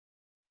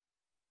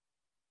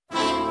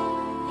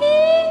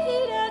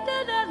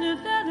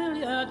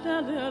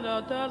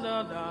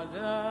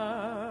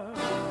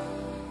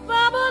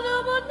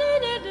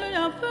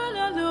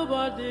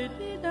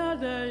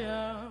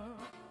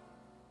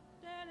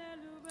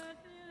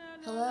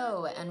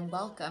Hello and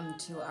welcome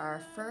to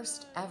our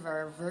first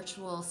ever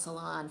virtual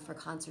salon for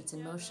Concerts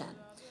in Motion.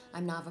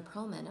 I'm Nava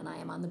Perlman and I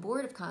am on the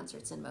board of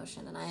Concerts in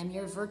Motion and I am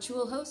your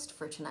virtual host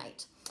for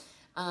tonight.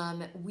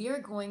 We are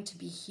going to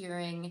be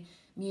hearing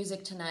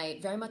music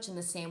tonight very much in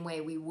the same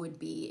way we would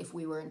be if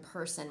we were in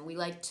person. We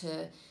like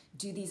to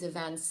do these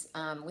events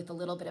with a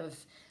little bit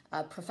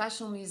of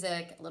professional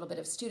music, a little bit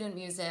of student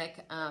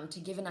music to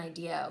give an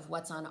idea of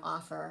what's on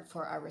offer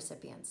for our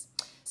recipients.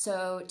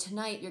 So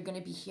tonight you're going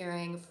to be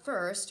hearing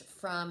first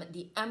from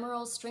the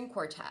Emeril String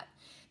Quartet.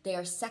 They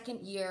are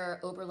second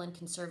year Oberlin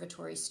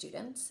Conservatory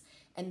students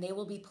and they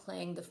will be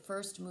playing the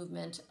first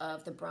movement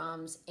of the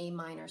Brahms A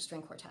minor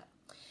string quartet.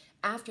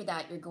 After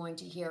that, you're going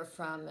to hear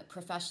from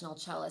professional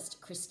cellist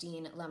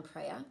Christine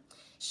Lamprea.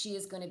 She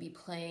is going to be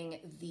playing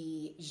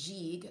the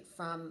Gigue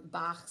from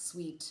Bach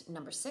Suite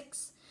No.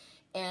 6.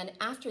 And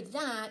after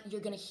that,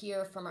 you're going to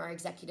hear from our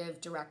executive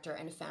director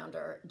and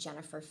founder,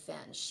 Jennifer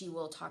Finn. She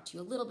will talk to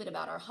you a little bit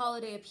about our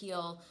holiday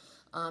appeal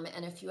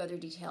and a few other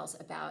details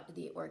about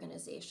the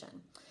organization.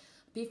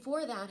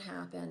 Before that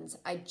happens,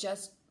 I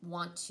just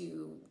want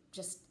to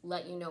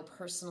let you know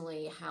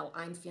personally how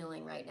I'm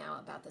feeling right now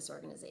about this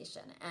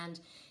organization. And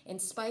in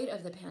spite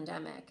of the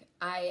pandemic,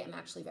 I am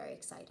actually very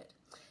excited.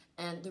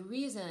 And the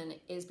reason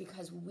is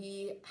because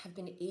we have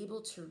been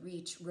able to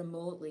reach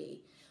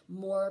remotely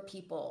more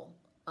people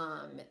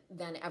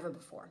than ever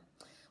before.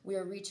 We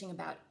are reaching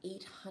about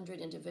 800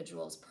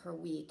 individuals per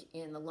week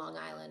in the Long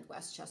Island,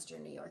 Westchester,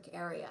 New York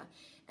area,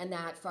 and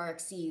that far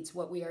exceeds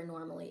what we are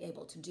normally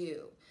able to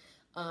do.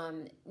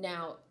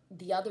 Now,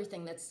 the other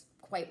thing that's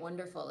quite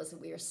wonderful is that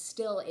we are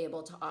still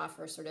able to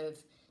offer sort of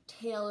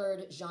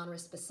tailored,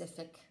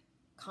 genre-specific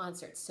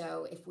concerts.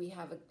 So if we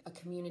have a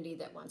community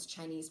that wants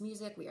Chinese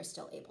music, we are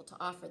still able to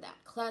offer that.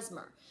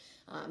 Klezmer,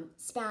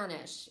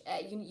 Spanish,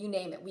 you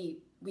name it,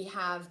 we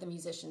have the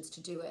musicians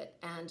to do it.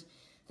 And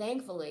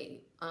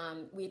thankfully,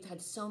 we've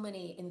had so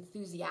many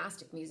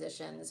enthusiastic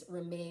musicians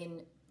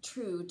remain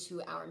true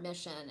to our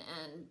mission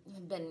and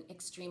have been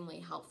extremely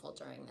helpful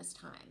during this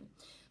time.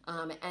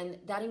 And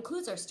that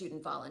includes our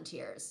student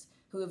volunteers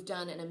who have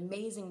done an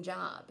amazing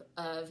job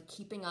of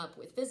keeping up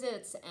with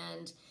visits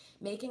and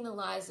making the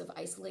lives of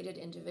isolated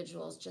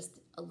individuals just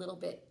a little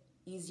bit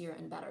easier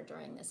and better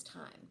during this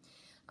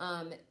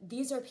time.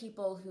 These are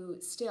people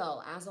who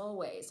still, as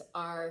always,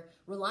 are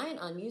reliant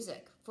on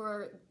music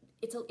for,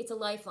 it's a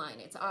lifeline,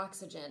 it's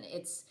oxygen,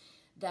 it's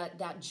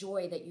that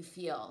joy that you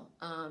feel.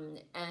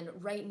 And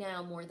right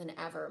now, more than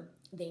ever,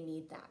 they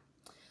need that.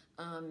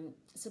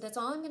 So that's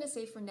all I'm going to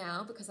say for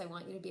now because I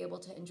want you to be able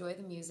to enjoy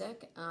the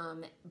music.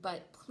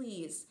 But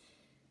please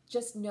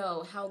just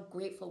know how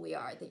grateful we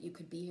are that you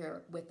could be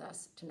here with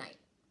us tonight.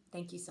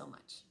 Thank you so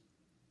much.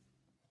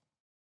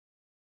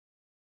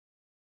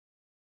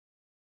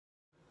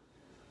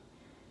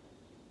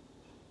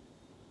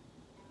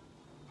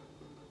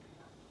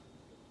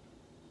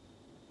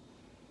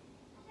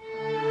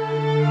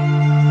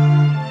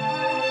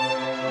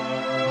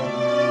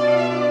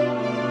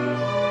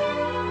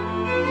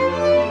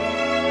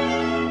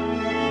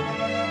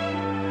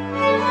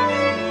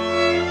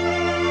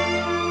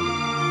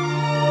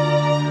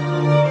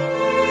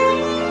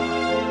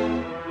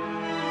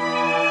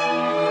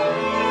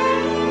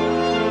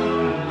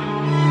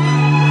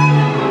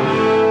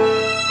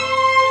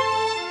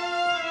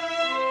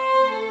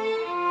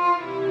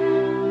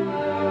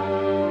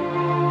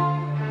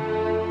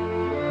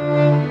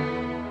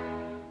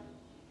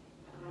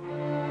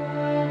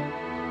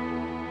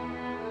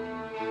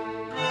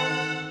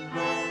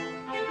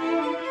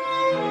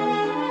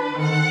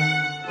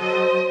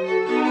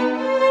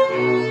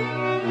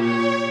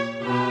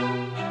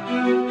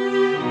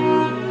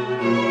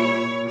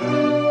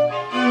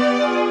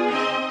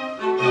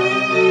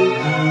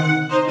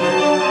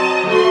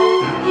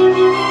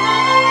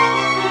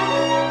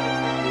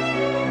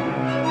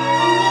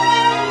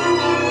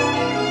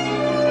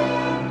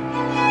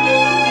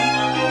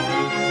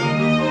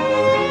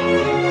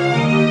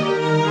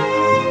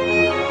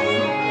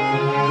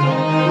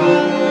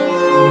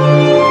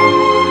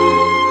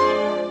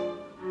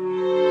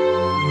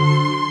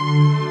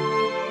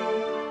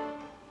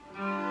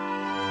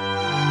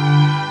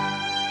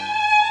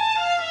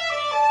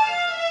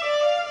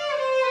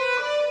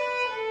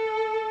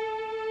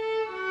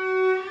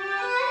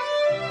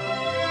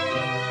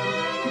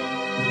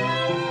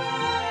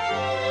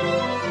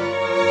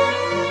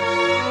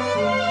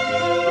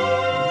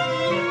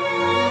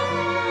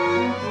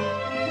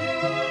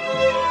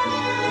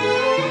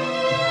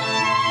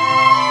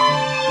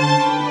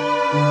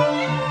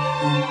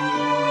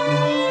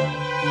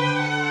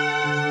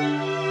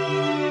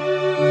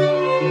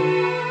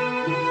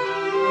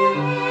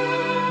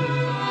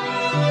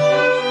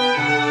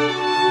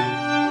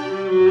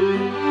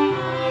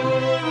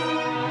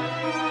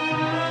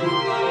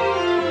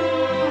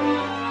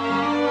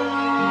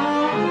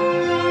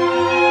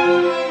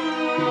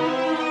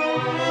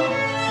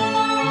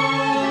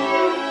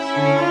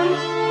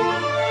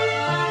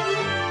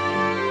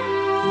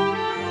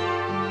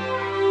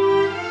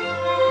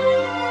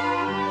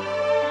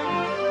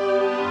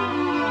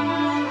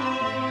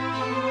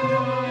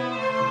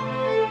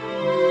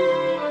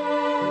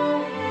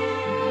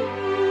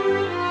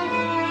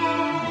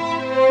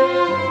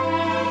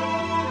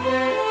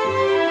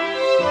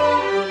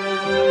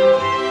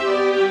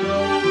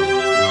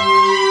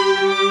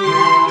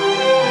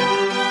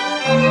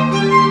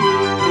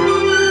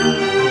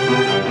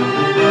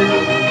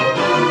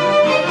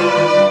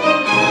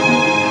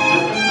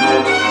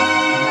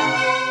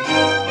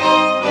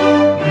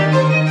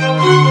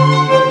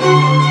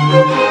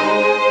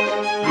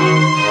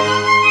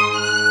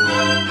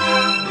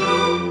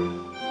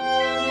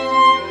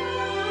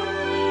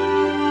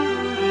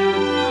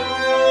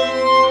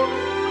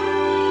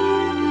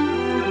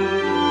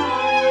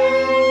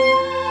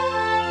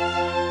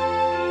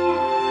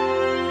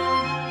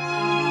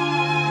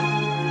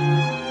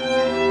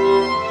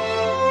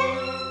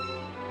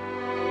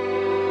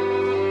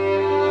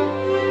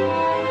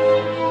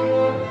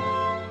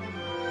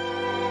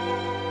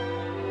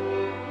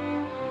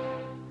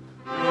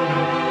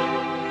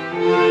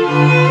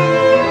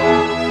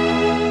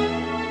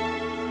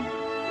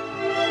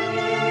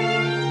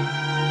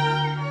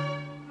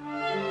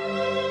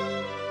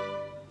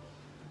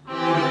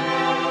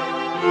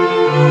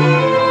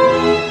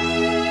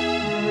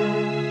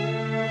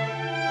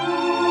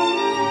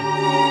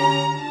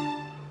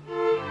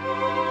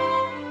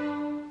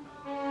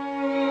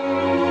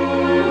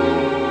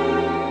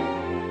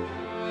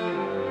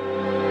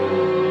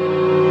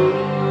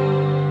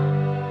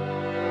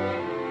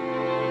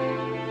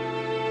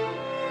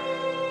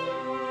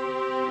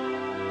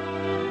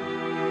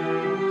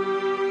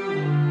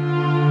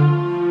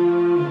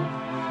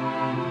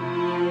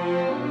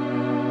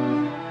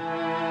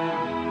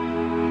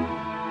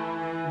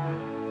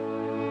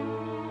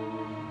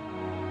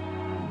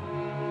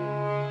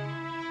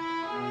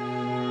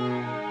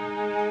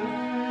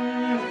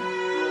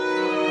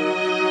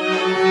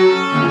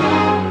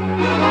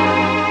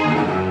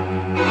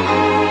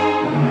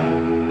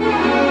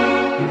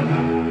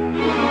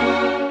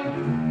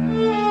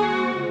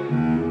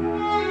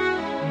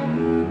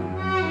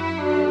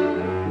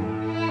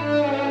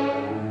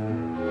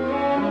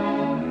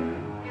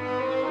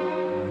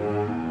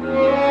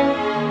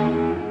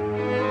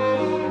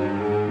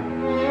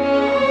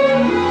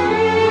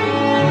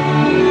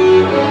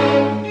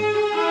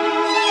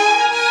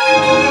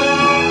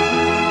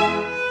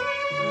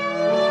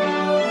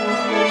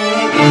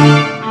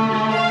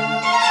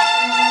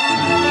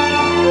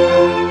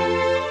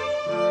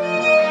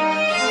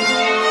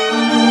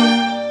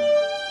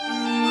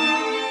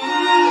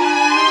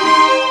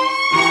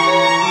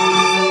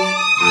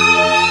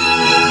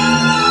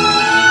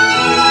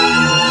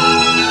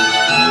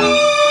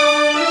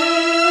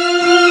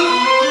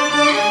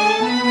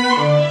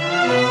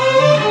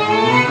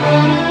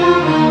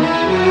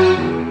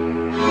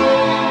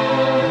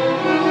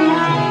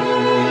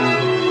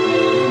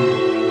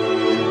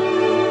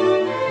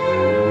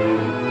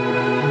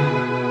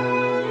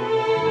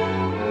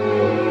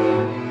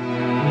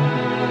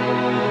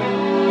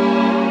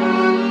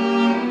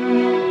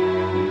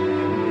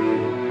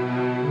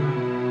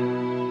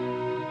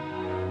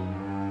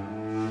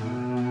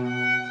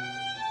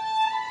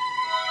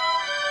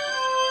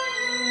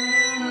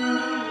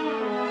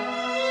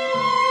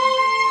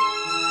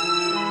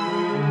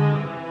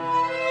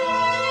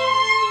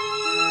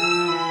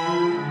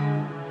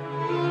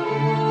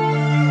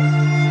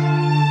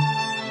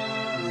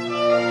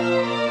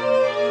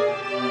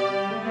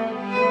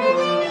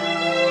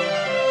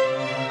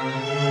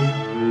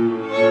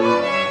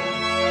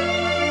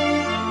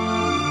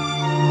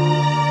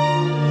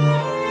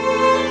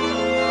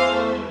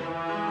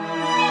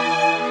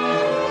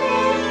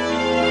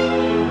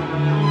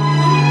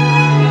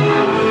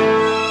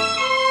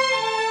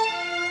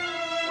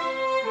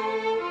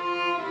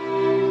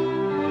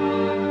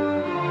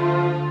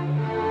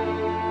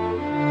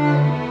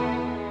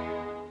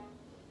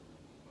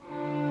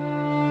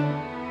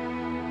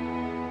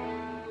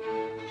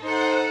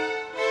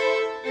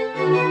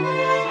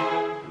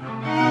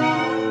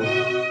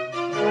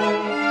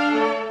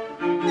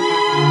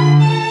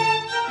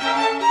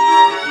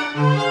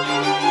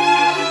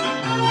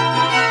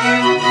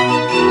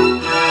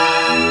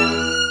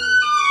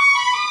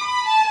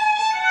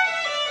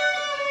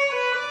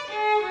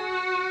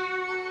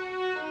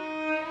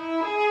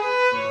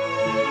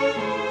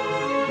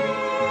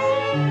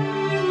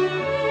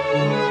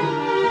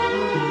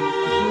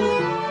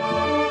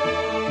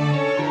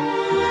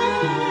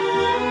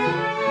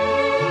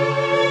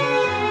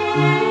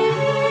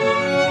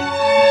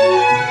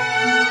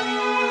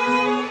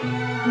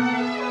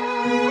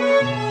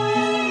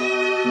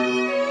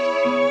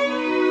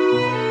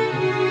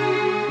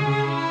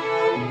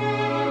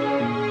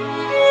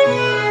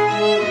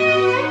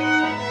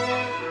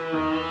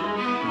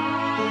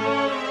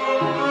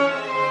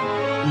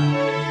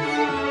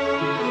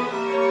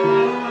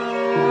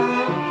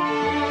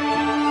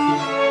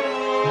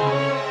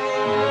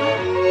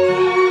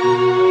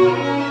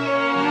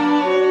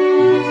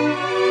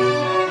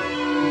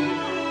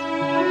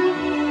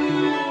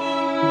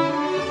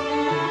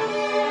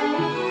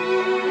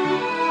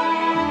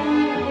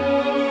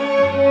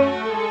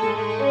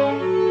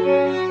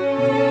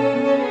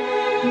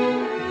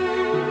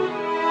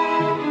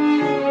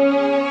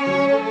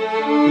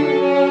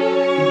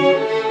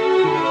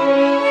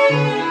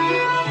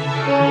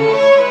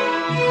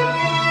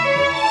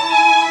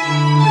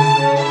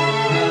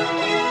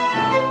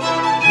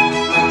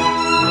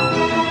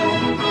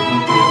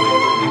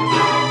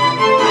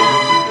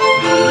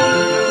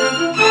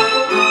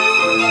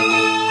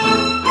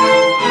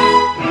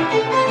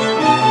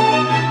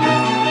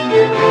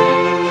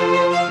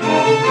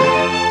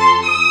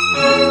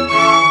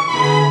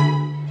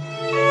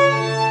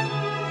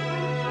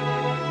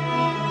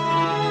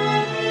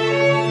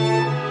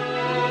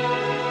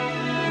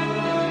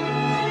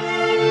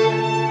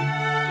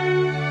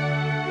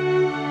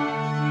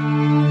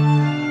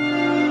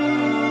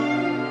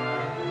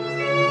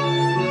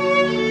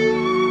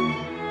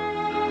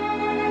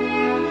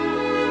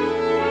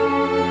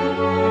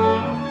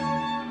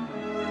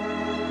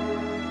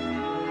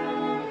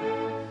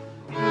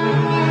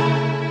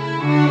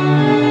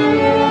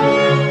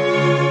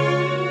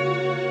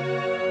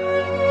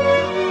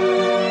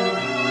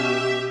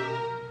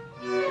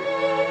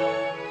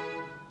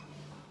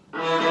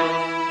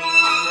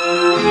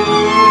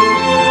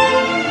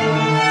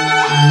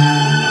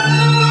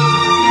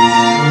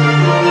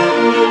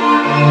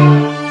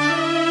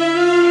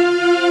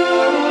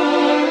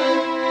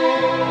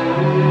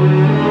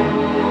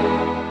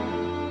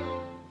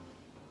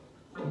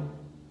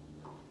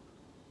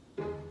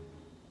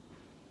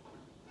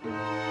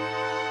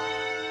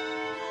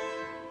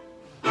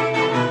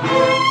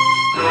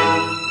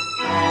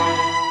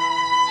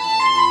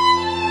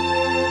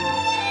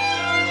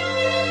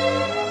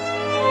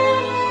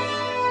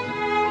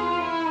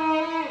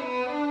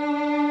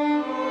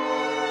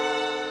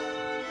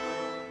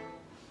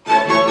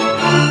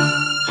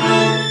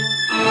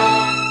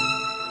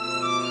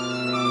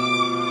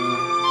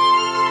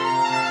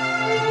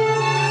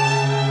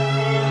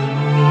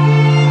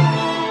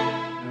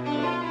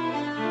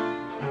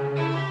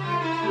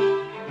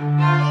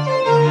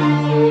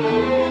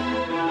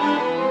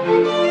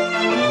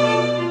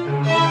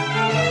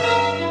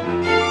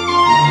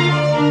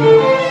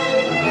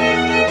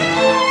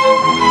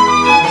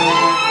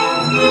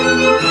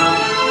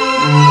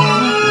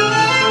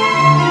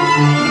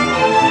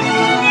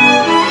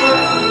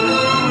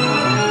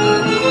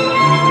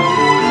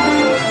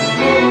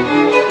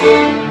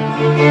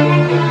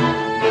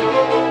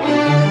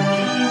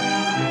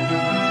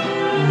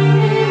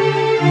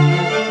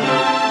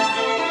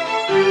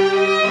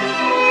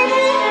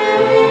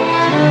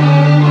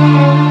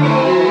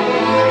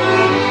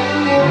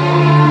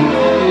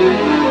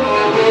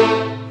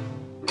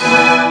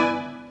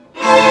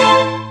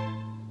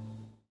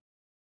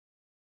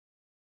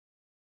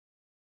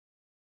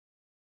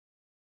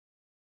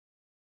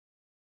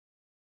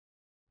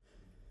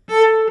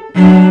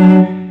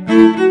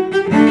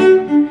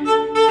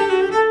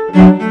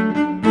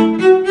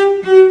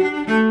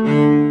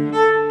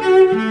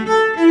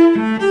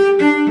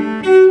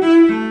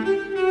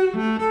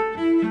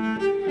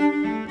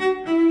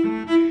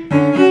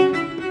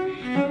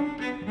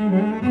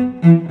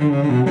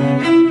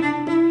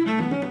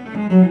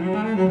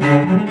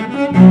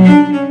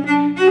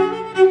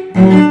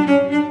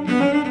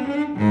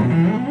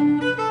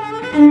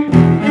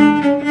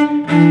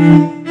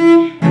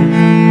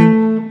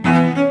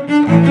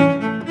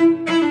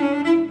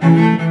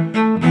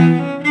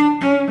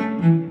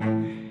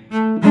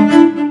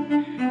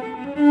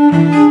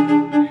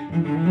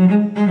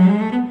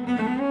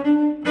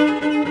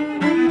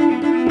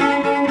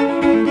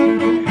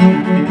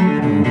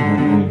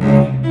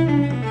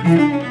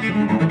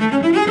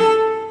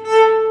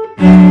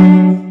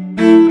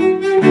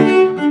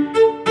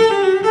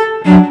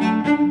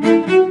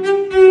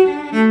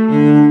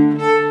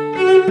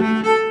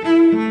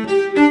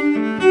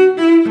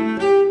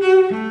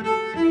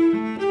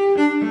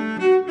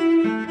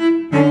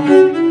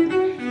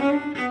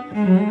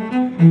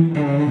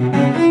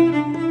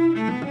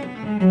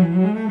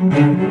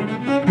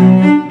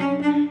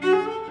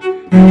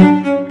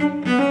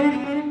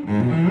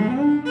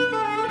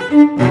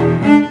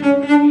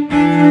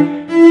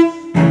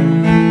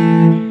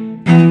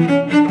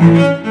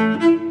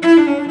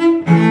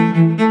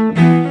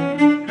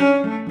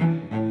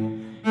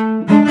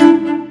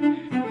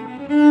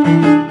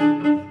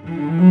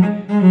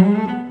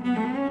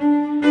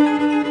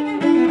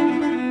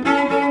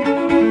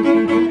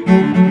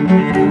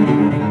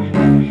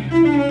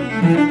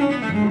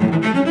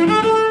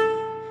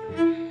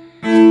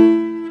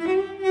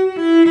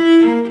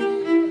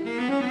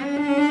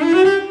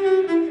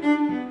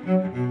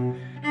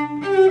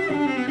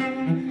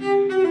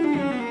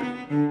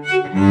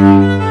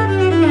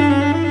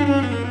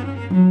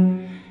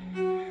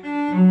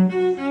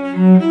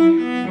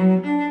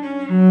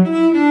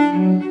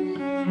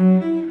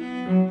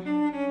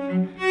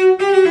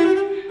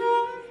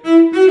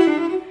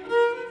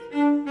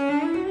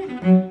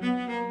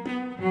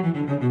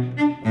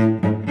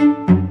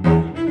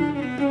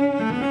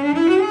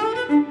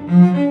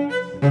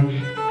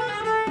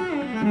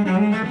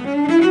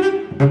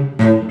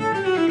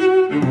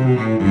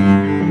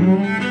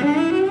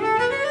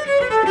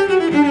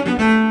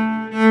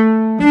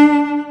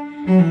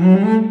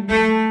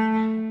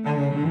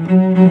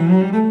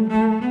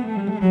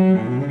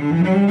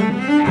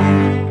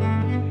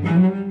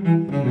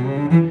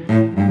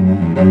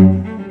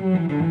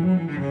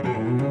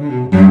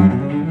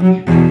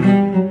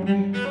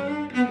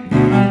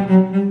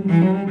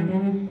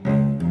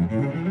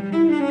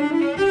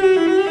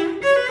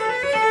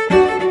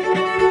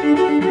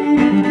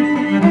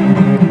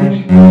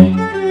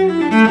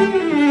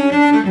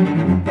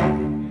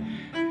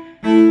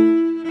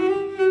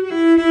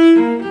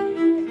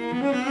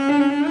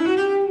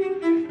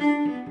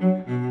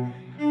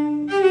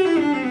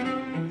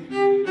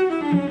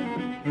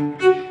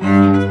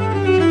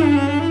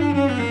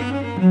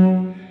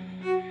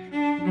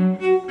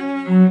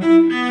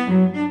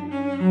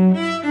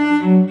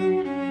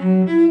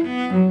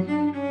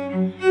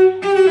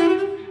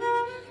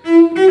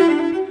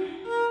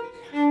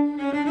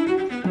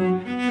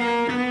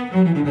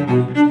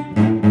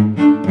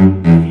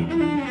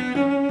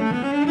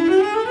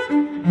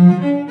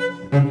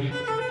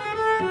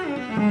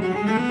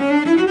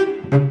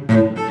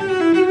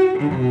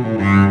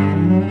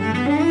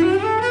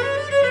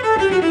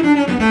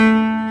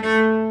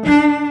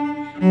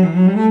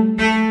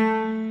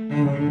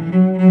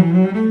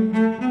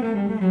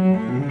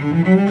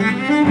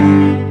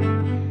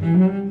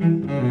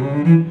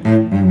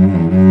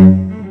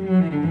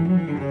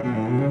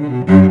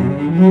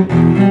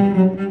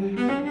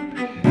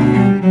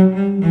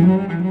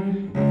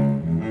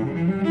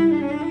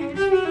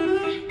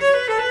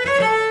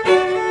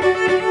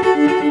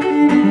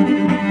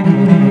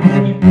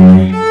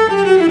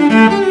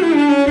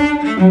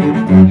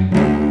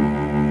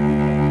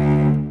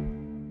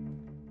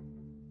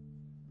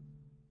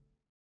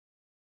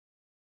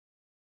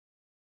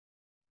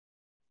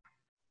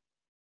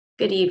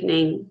 Good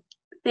evening.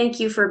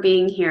 Thank you for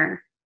being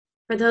here.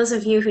 For those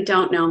of you who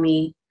don't know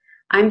me,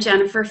 I'm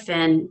Jennifer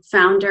Finn,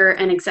 founder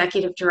and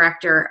executive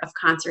director of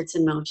Concerts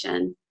in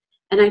Motion.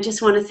 And I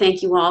just want to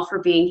thank you all for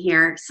being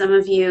here. Some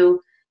of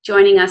you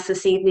joining us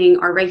this evening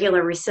are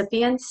regular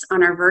recipients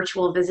on our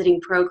virtual visiting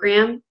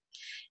program.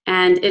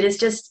 And it's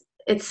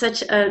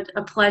such a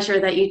pleasure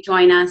that you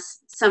join us.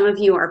 Some of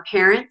you are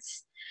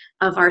parents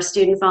of our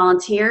student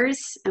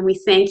volunteers, and we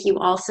thank you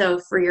also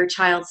for your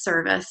child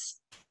service.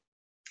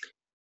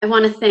 I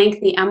want to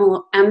thank the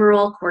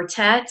Emeril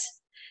Quartet,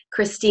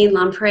 Christine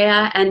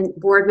Lamprea, and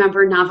board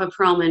member Nava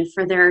Perlman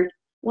for their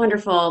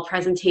wonderful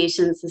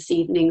presentations this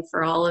evening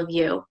for all of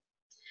you.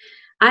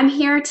 I'm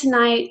here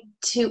tonight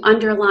to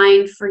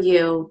underline for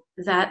you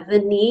that the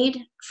need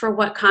for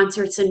what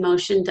Concerts in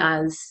Motion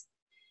does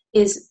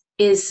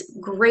is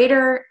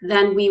greater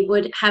than we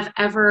would have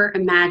ever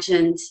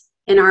imagined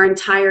in our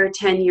entire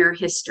 10-year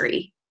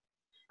history.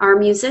 Our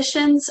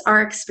musicians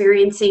are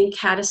experiencing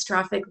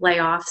catastrophic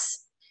layoffs.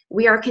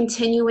 We are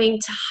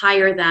continuing to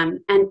hire them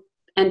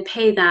and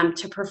pay them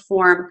to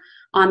perform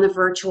on the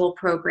virtual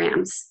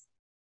programs.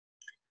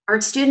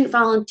 Our student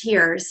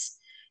volunteers,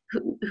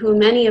 who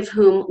many of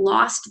whom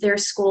lost their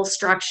school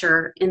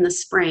structure in the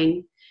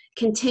spring,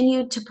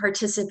 continued to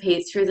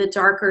participate through the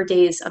darker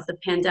days of the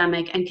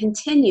pandemic and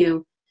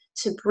continue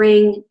to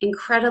bring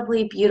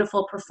incredibly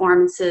beautiful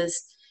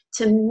performances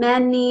to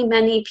many,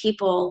 many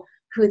people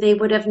who they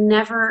would have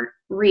never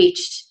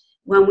reached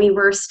when we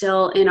were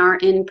still in our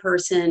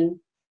in-person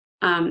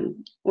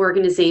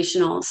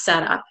organizational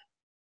setup.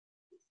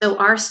 So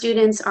our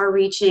students are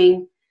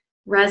reaching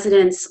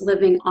residents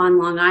living on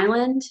Long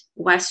Island,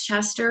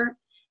 Westchester,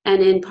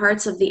 and in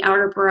parts of the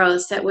outer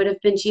boroughs that would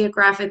have been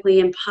geographically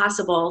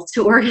impossible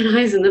to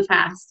organize in the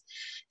past.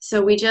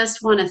 So we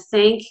just want to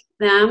thank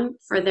them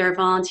for their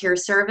volunteer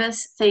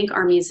service, thank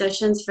our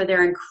musicians for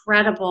their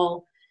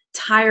incredible,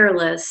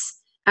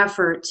 tireless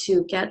effort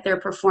to get their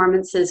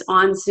performances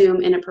on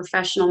Zoom in a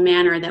professional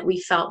manner that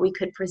we felt we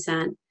could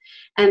present.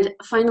 And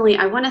finally,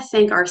 I want to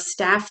thank our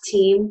staff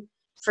team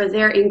for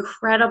their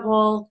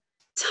incredible,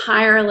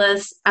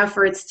 tireless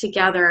efforts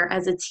together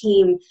as a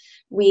team.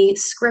 We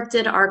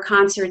scripted our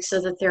concerts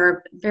so that there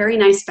are very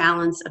nice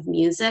balance of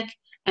music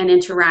and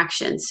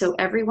interaction. So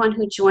everyone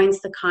who joins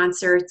the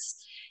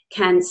concerts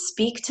can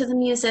speak to the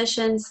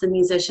musicians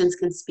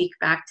can speak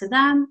back to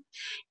them,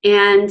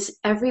 and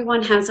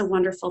everyone has a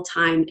wonderful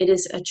time. It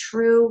is a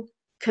true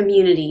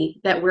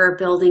community that we're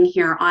building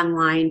here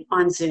online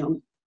on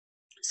Zoom.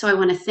 So I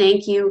want to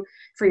thank you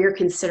for your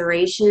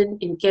consideration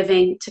in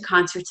giving to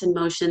Concerts in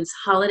Motion's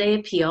Holiday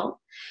Appeal.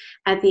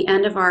 At the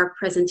end of our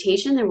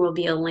presentation, there will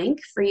be a link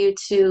for you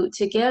to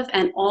give,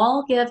 and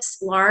all gifts,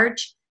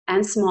 large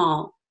and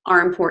small, are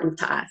important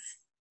to us.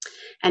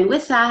 And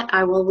with that,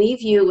 I will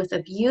leave you with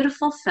a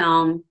beautiful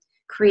film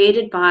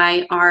created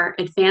by our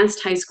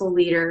advanced high school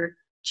leader,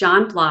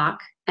 John Block,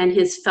 and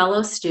his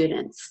fellow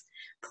students.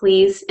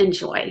 Please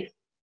enjoy.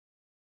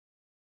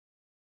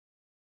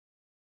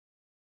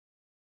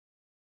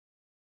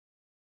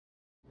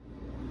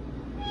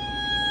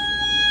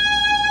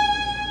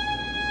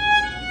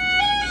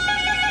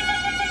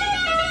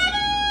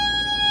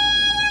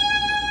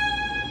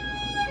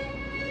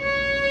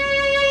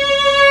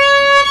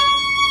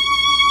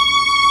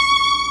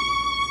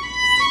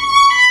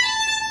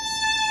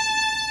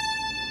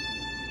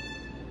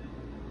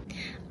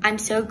 I'm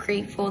so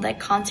grateful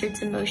that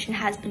Concerts in Motion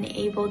has been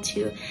able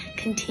to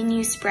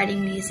continue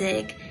spreading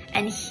music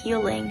and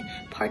healing,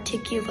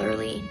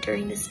 particularly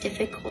during this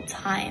difficult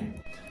time.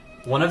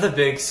 One of the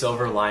big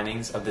silver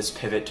linings of this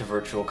pivot to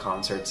virtual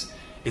concerts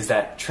is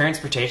that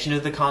transportation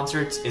to the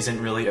concerts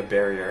isn't really a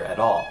barrier at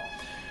all.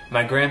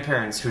 My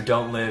grandparents, who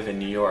don't live in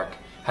New York,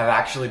 have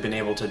actually been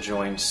able to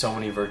join so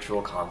many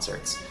virtual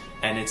concerts,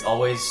 and it's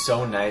always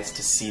so nice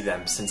to see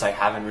them since I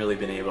haven't really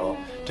been able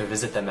to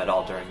visit them at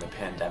all during the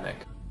pandemic.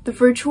 The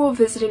virtual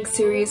visiting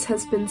series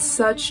has been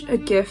such a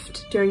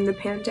gift during the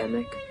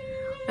pandemic.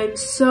 I'm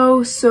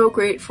so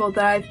grateful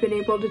that I've been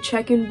able to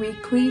check in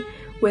weekly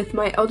with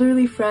my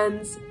elderly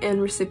friends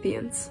and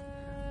recipients.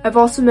 I've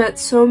also met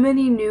so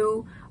many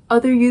new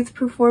other youth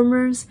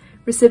performers,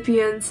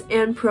 recipients,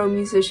 and pro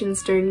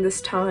musicians during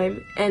this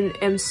time, and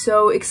am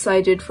so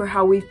excited for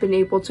how we've been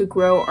able to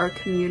grow our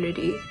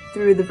community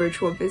through the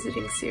virtual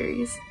visiting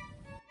series.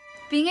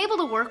 Being able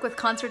to work with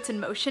Concerts in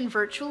Motion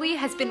virtually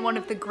has been one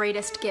of the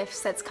greatest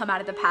gifts that's come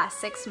out of the past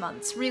 6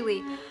 months,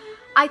 really.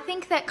 I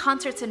think that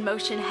Concerts in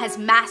Motion has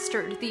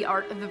mastered the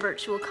art of the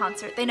virtual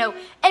concert. They know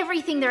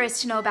everything there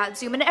is to know about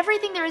Zoom and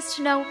everything there is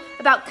to know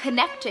about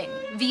connecting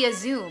via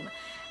Zoom.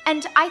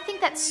 And I think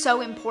that's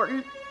so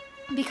important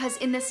because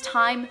in this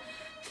time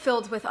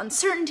filled with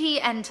uncertainty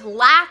and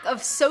lack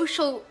of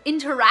social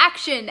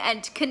interaction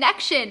and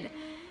connection,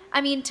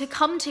 I mean, to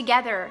come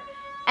together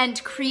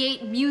and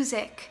create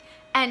music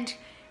and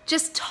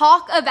just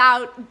talk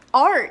about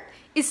art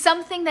is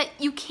something that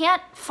you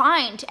can't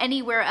find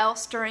anywhere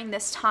else during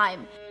this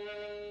time.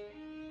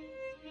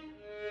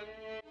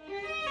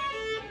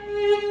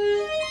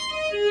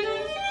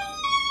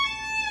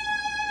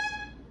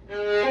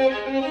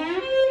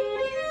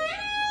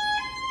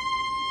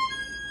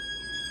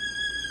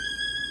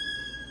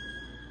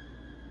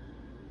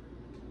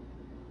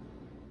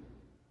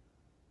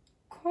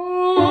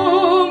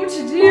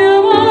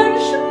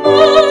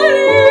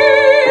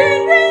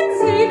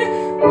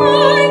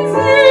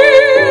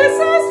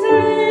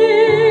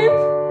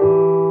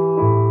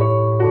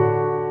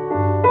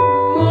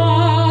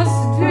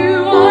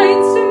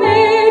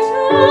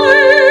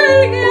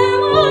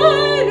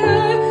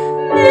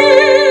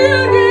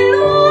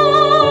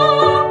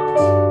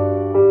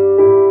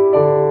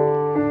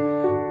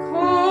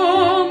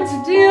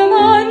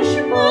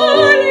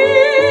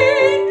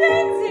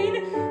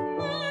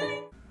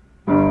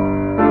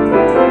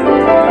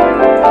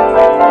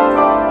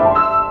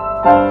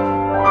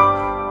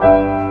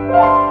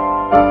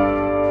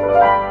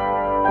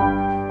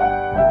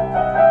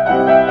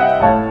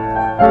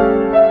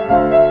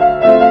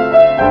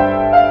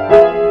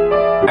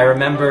 I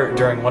remember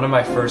during one of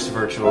my first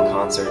virtual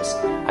concerts,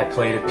 I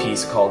played a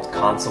piece called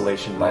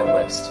Consolation by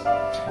Liszt.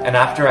 And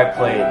after I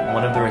played,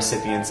 one of the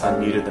recipients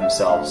unmuted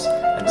themselves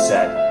and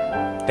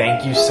said,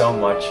 "Thank you so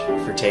much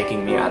for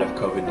taking me out of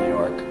COVID New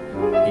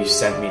York. You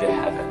sent me to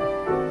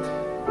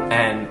heaven."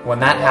 And when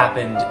that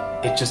happened,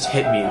 it just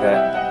hit me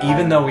that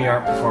even though we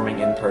aren't performing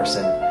in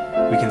person,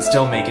 we can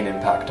still make an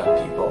impact on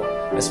people,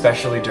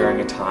 especially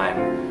during a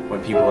time when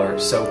people are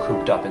so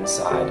cooped up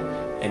inside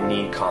and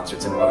need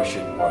Concerts in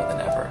Motion more than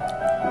ever.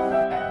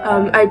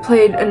 I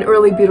played an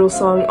early Beatles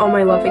song, All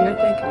My Loving, I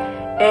think,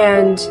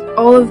 and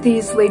all of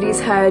these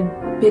ladies had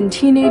been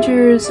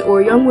teenagers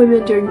or young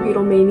women during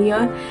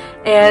Beatlemania,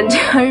 and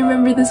I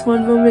remember this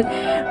one moment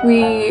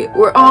we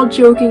were all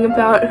joking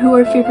about who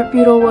our favorite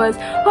Beatle was.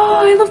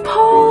 Oh, I love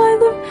Paul,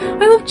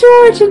 I love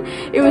George,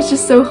 and it was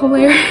just so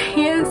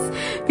hilarious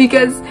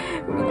because,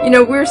 you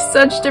know, we're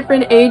such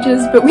different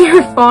ages, but we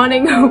were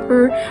fawning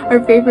over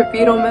our favorite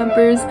Beatle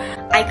members.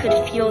 I could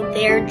feel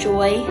their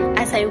joy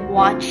as I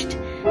watched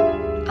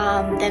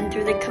them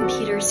through the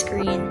computer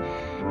screen,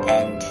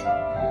 and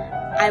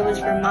I was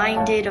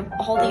reminded of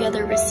all the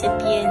other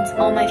recipients,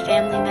 all my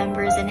family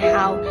members, and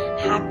how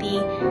happy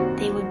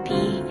they would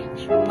be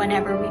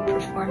whenever we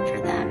performed for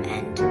them.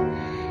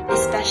 And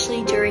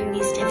especially during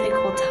these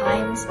difficult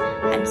times,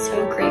 I'm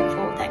so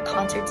grateful that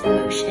Concerts in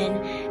Motion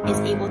is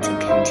able to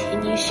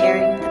continue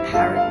sharing the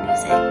power of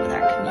music with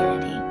our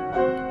community.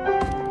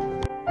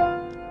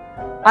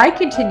 I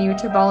continue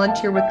to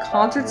volunteer with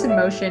Concerts in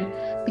Motion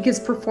because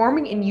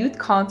performing in youth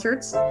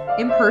concerts,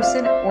 in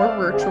person or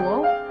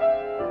virtual,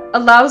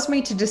 allows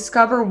me to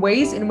discover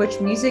ways in which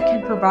music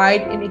can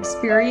provide an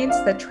experience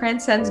that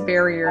transcends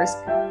barriers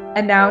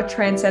and now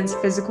transcends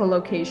physical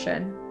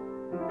location.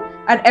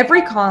 At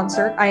every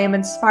concert, I am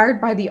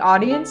inspired by the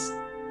audience,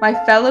 my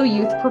fellow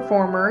youth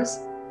performers,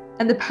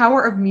 and the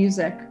power of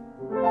music.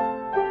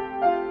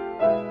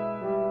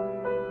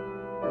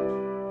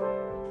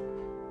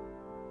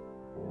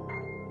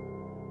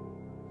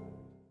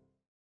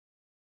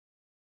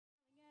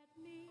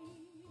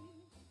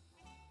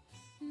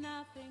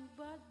 Nothing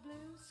but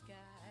blue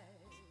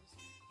skies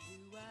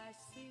do I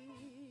see.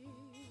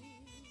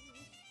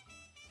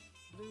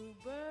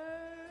 Bluebird